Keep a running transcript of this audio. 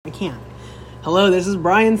can't. Hello, this is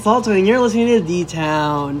Brian Salto, and you're listening to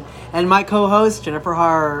D-Town. And my co-host, Jennifer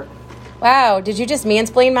Hart. Wow, did you just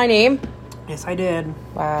mansplain my name? Yes, I did.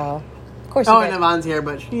 Wow. Of course you did. And Yvonne's here,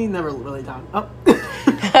 but she never really talked. Oh.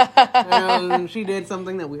 She did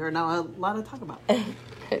something that we are not allowed to talk about.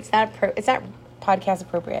 It's not podcast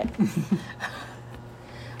appropriate.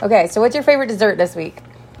 Okay, so what's your favorite dessert this week?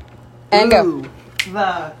 And go.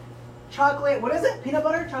 The chocolate, what is it? Peanut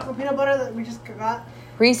butter? Chocolate peanut butter that we just got?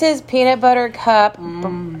 Reese's Peanut Butter Cup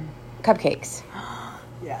cupcakes.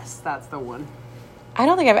 Yes, that's the one. I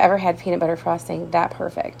don't think I've ever had peanut butter frosting that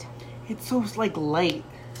perfect. It's so, light.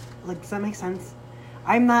 Does that make sense?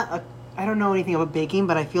 I don't know anything about baking,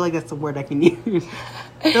 but I feel like that's the word I can use.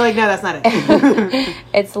 They're like, no, that's not it.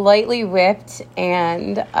 It's lightly whipped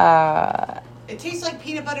and... It tastes like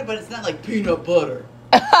peanut butter, but it's not like peanut butter.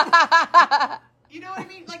 You know what I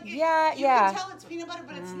mean? You can tell it's peanut butter,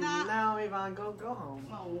 but it's not. No, Yvonne, go home.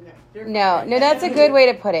 Oh, okay. No, that's a good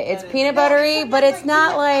way to put it. It's peanut buttery, but it's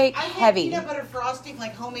not heavy. Peanut butter frosting,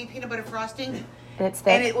 like homemade peanut butter frosting. And it's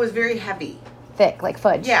thick. And it was very heavy. Thick, like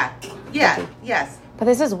fudge. Yeah, yes. But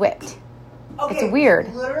this is whipped. Okay, it's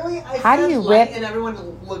weird. Literally, How do you whip? And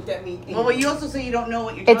everyone looked at me. Well, you also say you don't know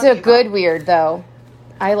what you're talking about. It's a good weird, though.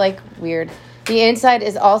 I like weird. The inside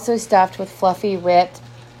is also stuffed with fluffy whipped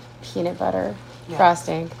peanut butter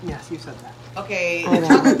frosting. Yes, you said that. Okay,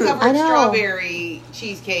 chocolate covered strawberry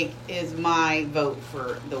cheesecake is my vote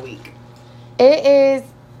for the week. It is.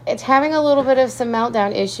 It's having a little bit of some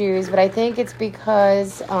meltdown issues, but I think it's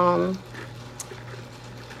because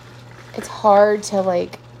it's hard to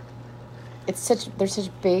there's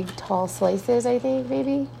such big tall slices, I think,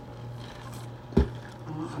 maybe.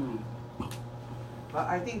 But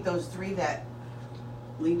I think those three that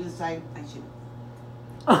leave aside, I should.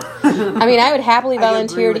 I mean, I would happily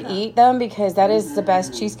volunteer to eat them because that is the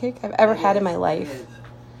best cheesecake I've ever had in my life.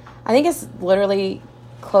 I think it's literally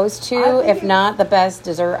close to, if not the best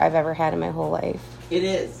dessert I've ever had in my whole life. It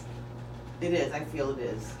is. I feel it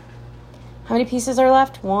is. How many pieces are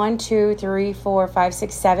left? 1, 2, 3, 4, 5,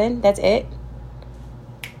 6, 7. That's it?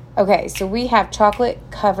 Okay, so we have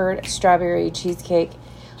chocolate-covered strawberry cheesecake.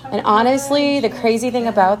 And honestly, the crazy thing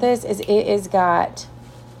about this is it has got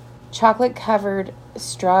chocolate-covered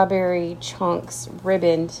strawberry chunks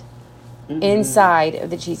ribboned inside of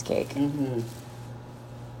the cheesecake. Mm-hmm.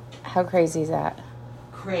 How crazy is that?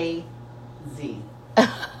 Crazy.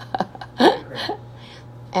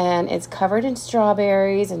 And it's covered in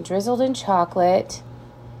strawberries and drizzled in chocolate.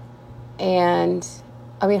 And,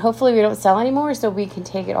 I mean, hopefully we don't sell anymore so we can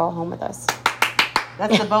take it all home with us.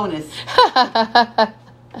 That's the bonus. The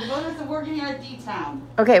bonus of working here at D-Town.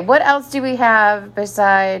 Okay, what else do we have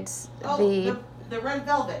besides the red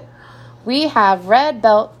velvet? We have red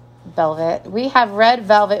velvet. We have red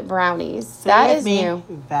velvet brownies. That is new.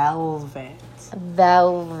 Velvet.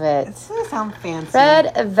 It's gonna sound fancy.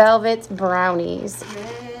 Red velvet brownies.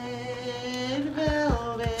 Red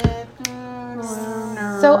velvet.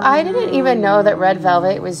 So I didn't even know that red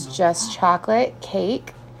velvet was just chocolate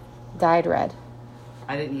cake dyed red.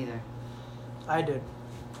 I didn't either. I did.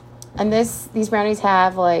 And these brownies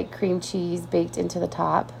have cream cheese baked into the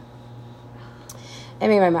top. It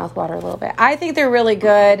made my mouth water a little bit. I think they're really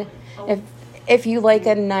good if you like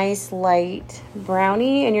a nice light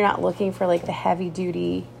brownie and you're not looking for the heavy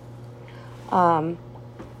duty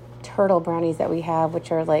turtle brownies that we have,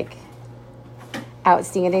 which are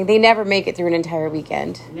outstanding. They never make it through an entire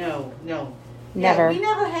weekend. No. Never. Yeah, we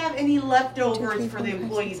never have any leftovers for the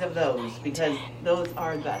employees of those because those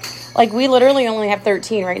are the best. We literally only have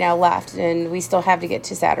 13 right now left, and we still have to get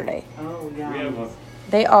to Saturday. Oh, yeah.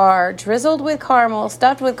 They are drizzled with caramel,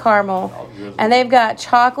 stuffed with caramel, and they've got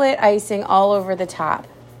chocolate icing all over the top.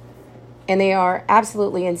 And they are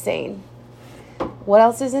absolutely insane. What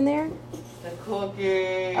else is in there? The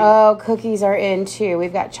cookies. Oh, cookies are in too.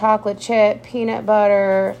 We've got chocolate chip, peanut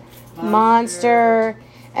butter, Monster.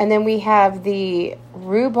 And then we have the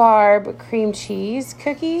rhubarb cream cheese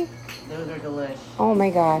cookie. Those are delicious. Oh my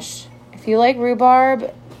gosh. If you like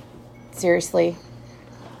rhubarb, seriously.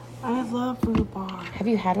 I love rhubarb. Have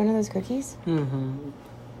you had one of those cookies? Mm-hmm.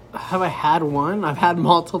 Have I had one? I've had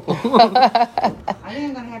multiple. I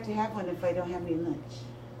think I'm going to have one if I don't have any lunch.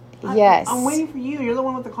 Yes. I'm waiting for you. You're the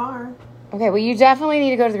one with the car. Okay, well, you definitely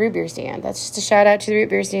need to go to the root beer stand. That's just a shout out to the root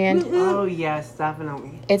beer stand. Oh, yes,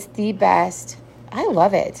 definitely. It's the best. I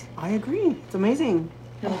love it. I agree. It's amazing.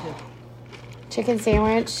 Chicken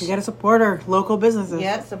sandwich. You got to support our local businesses.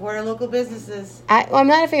 Yeah, support our local businesses. I'm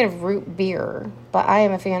not a fan of root beer, but I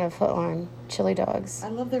am a fan of footlong chili dogs. I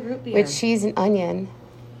love the root beer. With cheese and onion.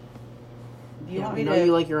 You want me I know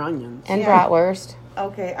you like your onions. And bratwurst.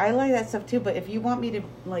 Okay, I like that stuff too, but if you want me to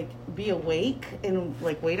like be awake and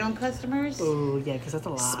like wait on customers, Oh yeah, because that's a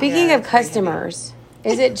lot. Speaking of customers,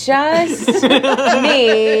 is it just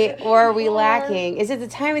me or are we lacking? Is it the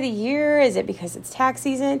time of the year? Is it because it's tax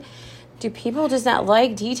season? Do people just not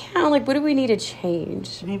like D-Town? Like, what do we need to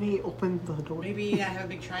change? Maybe open the door. maybe not have a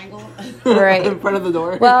big triangle. Right. in front of the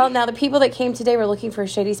door. Well, now the people that came today were looking for a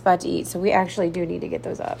shady spot to eat, so we actually do need to get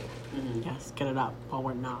those up. Yes, get it up while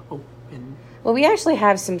we're not open. Well, we actually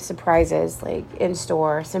have some surprises, like, in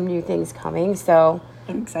store, some new things coming, so...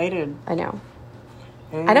 I'm excited. I know.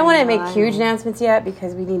 I don't want to make huge announcements yet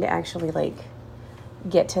because we need to actually, like,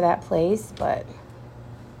 get to that place, but,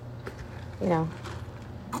 you know,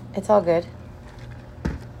 it's all good.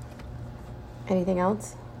 Anything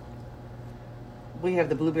else? We have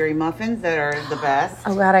the blueberry muffins that are the best.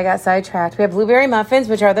 Oh, God, I got sidetracked. We have blueberry muffins,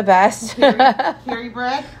 which are the best. Curry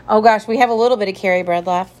bread. Oh, gosh, we have a little bit of curry bread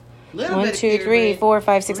left. Little 1, bit of 2, curry 3, bread. 4,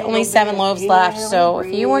 5, 6. Only 7 loaves left. So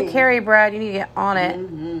if you want curry bread, you need to get on it.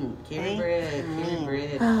 Curry bread. Curry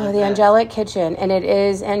bread. Oh, the Angelic Kitchen. And it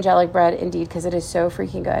is angelic bread indeed because it is so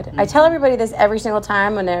freaking good. I tell everybody this every single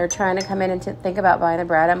time when they're trying to come in and think about buying the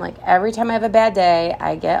bread. I'm like, every time I have a bad day,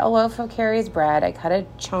 I get a loaf of Carrie's bread. I cut a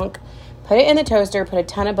chunk, put it in the toaster, put a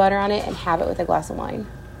ton of butter on it, and have it with a glass of wine.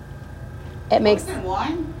 It makes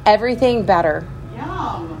Wine? everything better.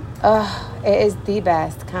 Yum. It is the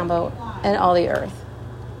best combo in all the earth.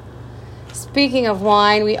 Speaking of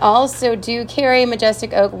wine, we also do carry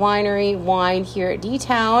Majestic Oak Winery wine here at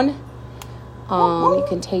D-Town. You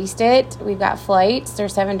can taste it. We've got flights. They're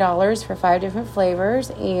 $7 for 5 different flavors.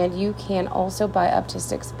 And you can also buy up to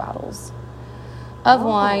 6 bottles of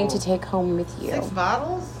wine to take home with you. 6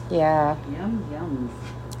 bottles? Yeah. Yum, yum.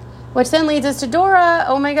 Which then leads us to Dora.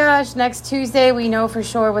 Oh my gosh, next Tuesday we know for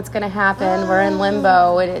sure what's going to happen. We're in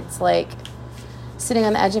limbo and it's like sitting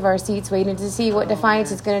on the edge of our seats waiting to see what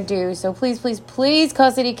Defiance is going to do. So please, please, please call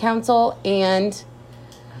City Council and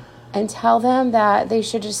tell them that they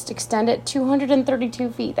should just extend it 232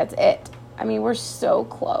 feet. That's it. I mean, we're so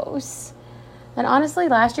close. And honestly,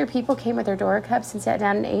 last year people came with their Dora cups and sat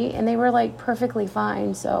down and ate and they were like perfectly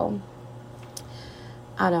fine. So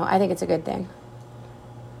I don't know. I think it's a good thing.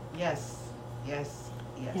 Yes. Yes.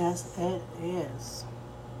 Yes. Yes, it is.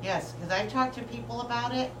 Yes, because I talked to people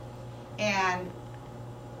about it, and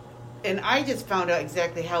I just found out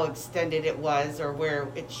exactly how extended it was or where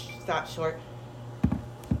it stopped short.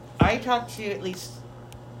 I talked to at least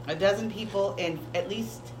a dozen people, and at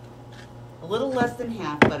least a little less than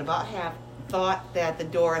half, but about half, thought that the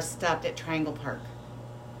Dora stopped at Triangle Park.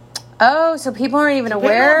 Oh, so people aren't even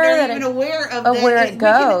aware They're that even aware of where it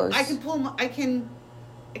goes. I can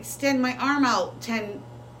extend my arm out 10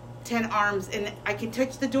 arms and I can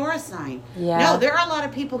touch the Dora sign. Yeah. No, there are a lot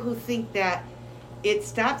of people who think that it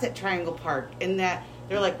stops at Triangle Park and that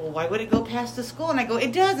they're like, well, why would it go past the school? And I go,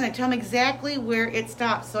 it does. And I tell them exactly where it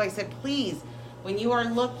stops. So I said, please, when you are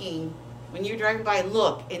looking, when you're driving by,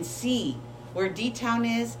 look and see where D-Town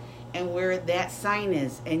is and where that sign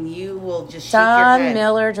is. And you will just shake your Don head.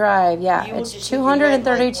 Miller Drive. Yeah, You will it's just shake your head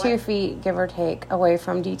 232 like, what? feet, give or take, away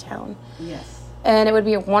from D-Town. Yes. And it would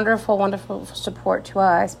be a wonderful, wonderful support to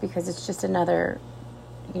us because it's just another,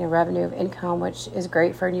 revenue of income, which is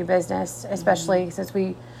great for a new business, especially since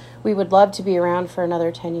we would love to be around for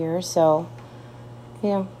another 10 years. So,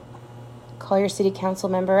 call your city council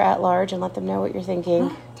member at large and let them know what you're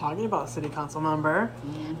thinking. Talking about city council member.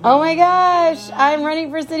 Oh my gosh, I'm running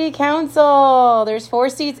for city council. There's 4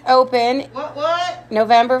 seats open. What?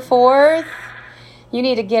 November 4th. You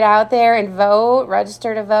need to get out there and vote,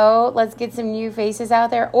 register to vote. Let's get some new faces out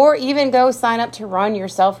there. Or even go sign up to run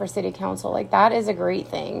yourself for city council. Like, that is a great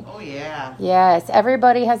thing. Oh, yeah. Yes,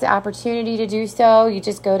 everybody has the opportunity to do so. You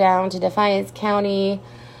just go down to Defiance County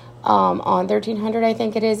on 1300, I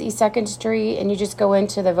think it is, East 2nd Street. And you just go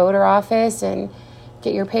into the voter office and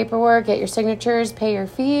get your paperwork, get your signatures, pay your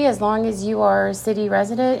fee. As long as you are a city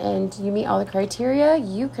resident and you meet all the criteria,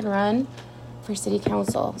 you can run for city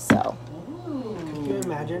council. So... Can you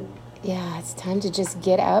imagine? Yeah, it's time to just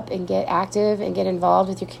get up and get active and get involved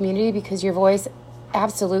with your community because your voice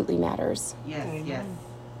absolutely matters. Yes, yes.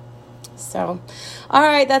 So, all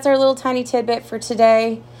right, that's our little tiny tidbit for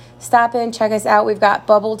today. Stop in, check us out. We've got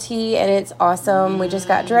bubble tea, and it's awesome. We just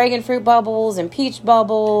got dragon fruit bubbles and peach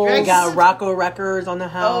bubbles. We got Rocco Records on the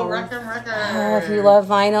house. Oh, record. If you love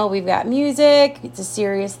vinyl, we've got music. It's a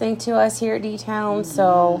serious thing to us here at D-Town,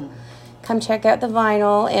 so come check out the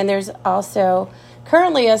vinyl. And there's also...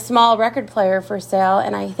 currently a small record player for sale,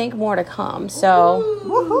 and I think more to come. So,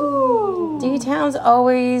 Woohoo! D-Town's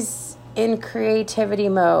always in creativity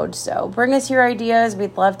mode. So, bring us your ideas.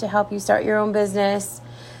 We'd love to help you start your own business.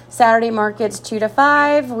 Saturday market's 2 to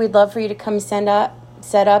 5. We'd love for you to come set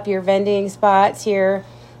up your vending spots here.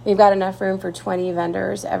 We've got enough room for 20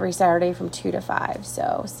 vendors every Saturday from 2 to 5.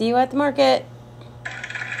 So see you at the market.